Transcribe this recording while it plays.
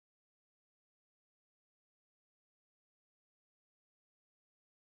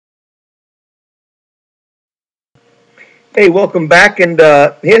Hey, welcome back. And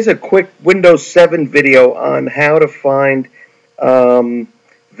here's a quick Windows 7 video on how to find um,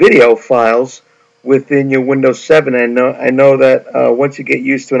 video files within your Windows 7. I know that once you get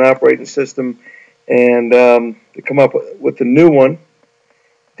used to an operating system and to come up with a new one,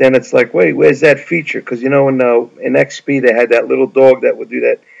 then it's like, wait, where's that feature? Because in XP they had that little dog that would do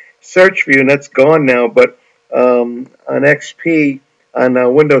that search for you, and that's gone now. But on XP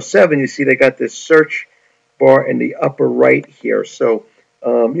on Windows 7, you see they got this search bar in the upper right here. So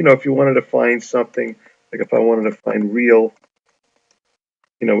if you wanted to find something, like if I wanted to find real,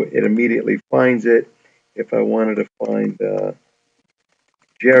 it immediately finds it. If I wanted to find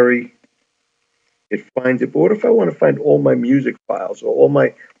Jerry, it finds it. But what if I want to find all my music files or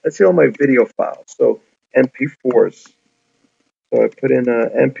let's say all my video files? So MP4s. So I put in a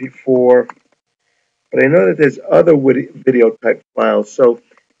MP4, but I know that there's other video type files. So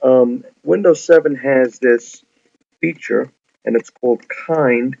Windows 7 has this feature, and it's called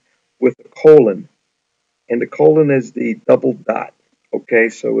kind with a colon, and the colon is the double dot. Okay,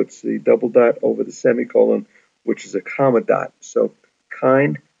 so it's the double dot over the semicolon, which is a comma dot. So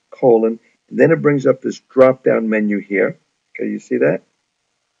kind colon, and then it brings up this drop down menu here. Okay, you see that?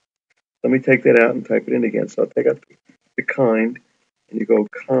 Let me take that out and type it in again. So I'll take out the kind, and you go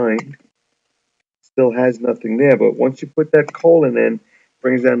kind. Still has nothing there, but once you put that colon in,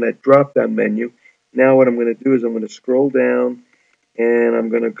 brings down that drop down menu. Now what I'm going to do is I'm going to scroll down and I'm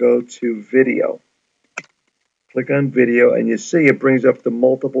going to go to video. Click on video, and you see it brings up the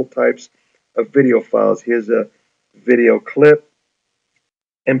multiple types of video files. Here's a video clip,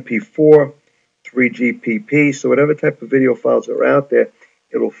 MP4, 3GPP. So whatever type of video files are out there,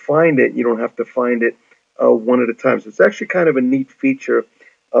 it'll find it. You don't have to find it one at a time. So it's actually kind of a neat feature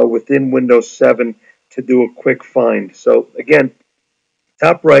within Windows 7 to do a quick find. So again,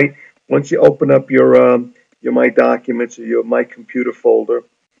 top right, once you open up your My Documents or your My Computer folder,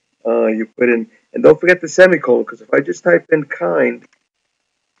 you put in, and don't forget the semicolon, because if I just type in kind,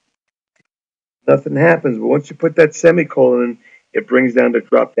 nothing happens. But once you put that semicolon in, it brings down the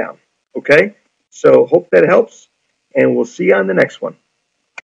drop down. Okay? So hope that helps, and we'll see you on the next one.